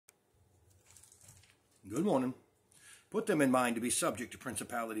Good morning. Put them in mind to be subject to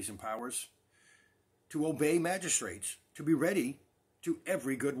principalities and powers, to obey magistrates, to be ready to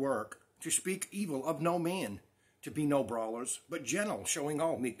every good work, to speak evil of no man, to be no brawlers, but gentle, showing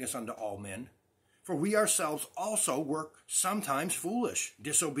all meekness unto all men. For we ourselves also were sometimes foolish,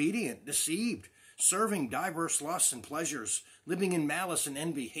 disobedient, deceived, serving diverse lusts and pleasures, living in malice and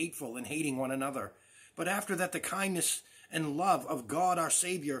envy, hateful and hating one another. But after that the kindness and love of God our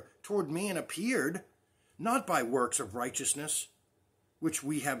Savior toward man appeared, not by works of righteousness, which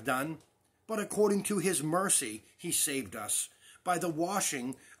we have done, but according to his mercy he saved us, by the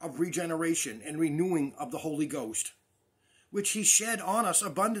washing of regeneration and renewing of the Holy Ghost, which he shed on us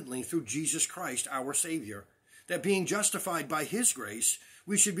abundantly through Jesus Christ our Savior, that being justified by his grace,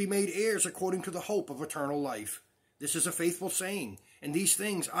 we should be made heirs according to the hope of eternal life. This is a faithful saying, and these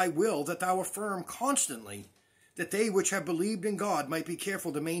things I will that thou affirm constantly, that they which have believed in God might be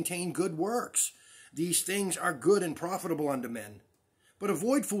careful to maintain good works. These things are good and profitable unto men. But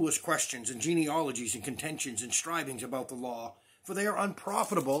avoid foolish questions and genealogies and contentions and strivings about the law, for they are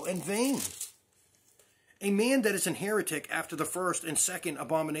unprofitable and vain. A man that is an heretic after the first and second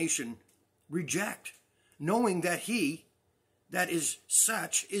abomination reject, knowing that he that is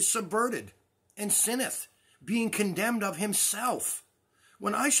such is subverted, and sinneth, being condemned of himself.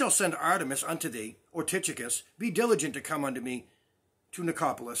 When I shall send Artemis unto thee, or Tychicus, be diligent to come unto me to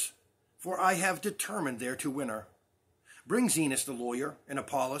Nicopolis, for I have determined there to win her. Bring Zenas the lawyer and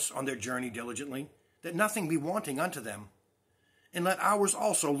Apollos on their journey diligently, that nothing be wanting unto them. And let ours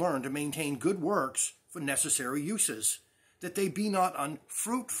also learn to maintain good works for necessary uses, that they be not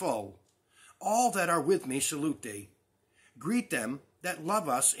unfruitful. All that are with me salute thee. Greet them that love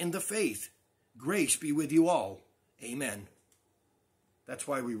us in the faith. Grace be with you all. Amen. That's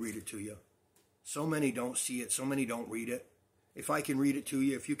why we read it to you. So many don't see it. So many don't read it. If I can read it to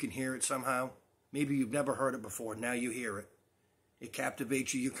you, if you can hear it somehow, maybe you've never heard it before. Now you hear it. It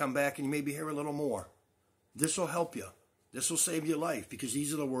captivates you. You come back and you maybe hear a little more. This will help you. This will save your life, because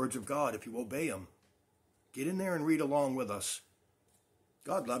these are the words of God if you obey them. Get in there and read along with us.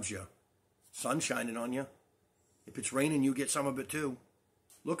 God loves you. Sun's shining on you. If it's raining, you get some of it too.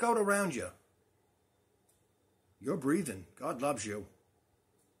 Look out around you. You're breathing. God loves you.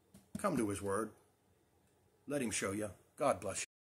 Come to his word. Let him show you. God bless you.